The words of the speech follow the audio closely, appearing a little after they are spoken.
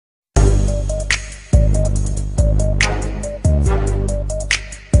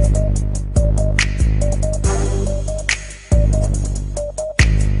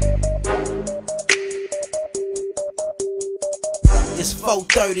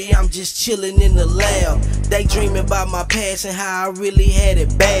4:30, I'm just chilling in the lab, daydreaming about my past and how I really had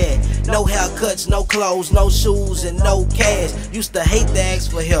it bad. No haircuts, no clothes, no shoes, and no cash. Used to hate to ask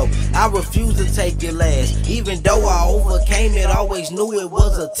for help, I refused to take it last. Even though I overcame it, always knew it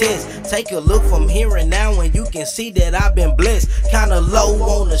was a test. Take a look from here and now and you can see that I've been blessed. Kinda low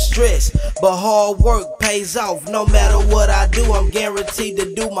on the stress, but hard work pays off. No matter what I do, I'm guaranteed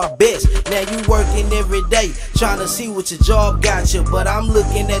to do my best. Now you working every day, trying to see what your job got you, but I'm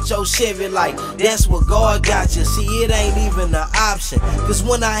looking at your Chevy like that's what God got you. See, it ain't even an option, cause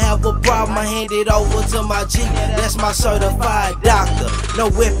when I have a problem, I hand it over to my G. That's my certified doctor. No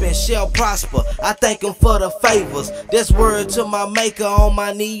weapon shall prosper. I thank him for the favors. That's word to my maker, on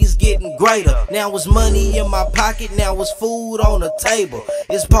my knees getting greater. Now it's money in my pocket, now it's food on the table.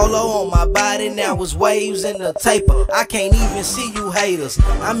 It's polo on my body, now it's waves in the taper. I can't even see you haters.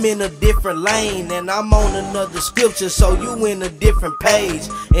 I'm in a different lane and I'm on another scripture, so you in a different page.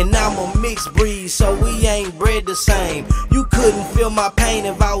 And I'm a mixed breed, so we ain't bred the same. You couldn't feel my pain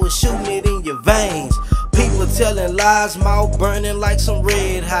if I was shooting it in your veins. People telling lies, mouth burning like some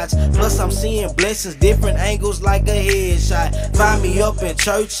red hots. Plus I'm seeing blessings, different angles like a headshot. Find me up in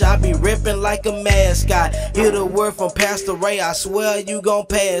church, I be ripping like a mascot. Hear the word from Pastor Ray, I swear you gon'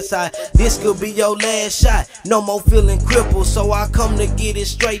 pass out. This could be your last shot, no more feeling crippled, so I come to get it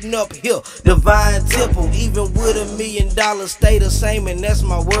straightened up here. Divine temple, even with $1 million, stay the same, and that's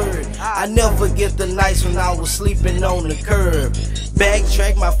my word. I never forget the nights when I was sleeping on the curb.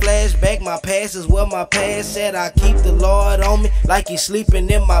 Backtrack my flashback, my past is where my past at. I keep the Lord on me like he's sleeping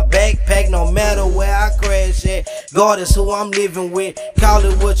in my backpack. No matter where I crash at, God is who I'm living with. Call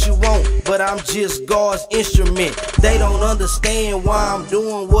it what you want, but I'm just God's instrument. They don't understand why I'm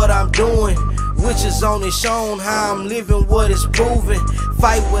doing what I'm doing, which is only shown how I'm living what is proven.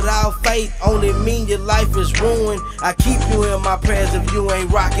 Fight without faith only mean your life is ruined. I keep you in my prayers if you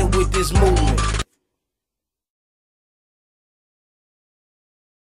ain't rocking with this movement.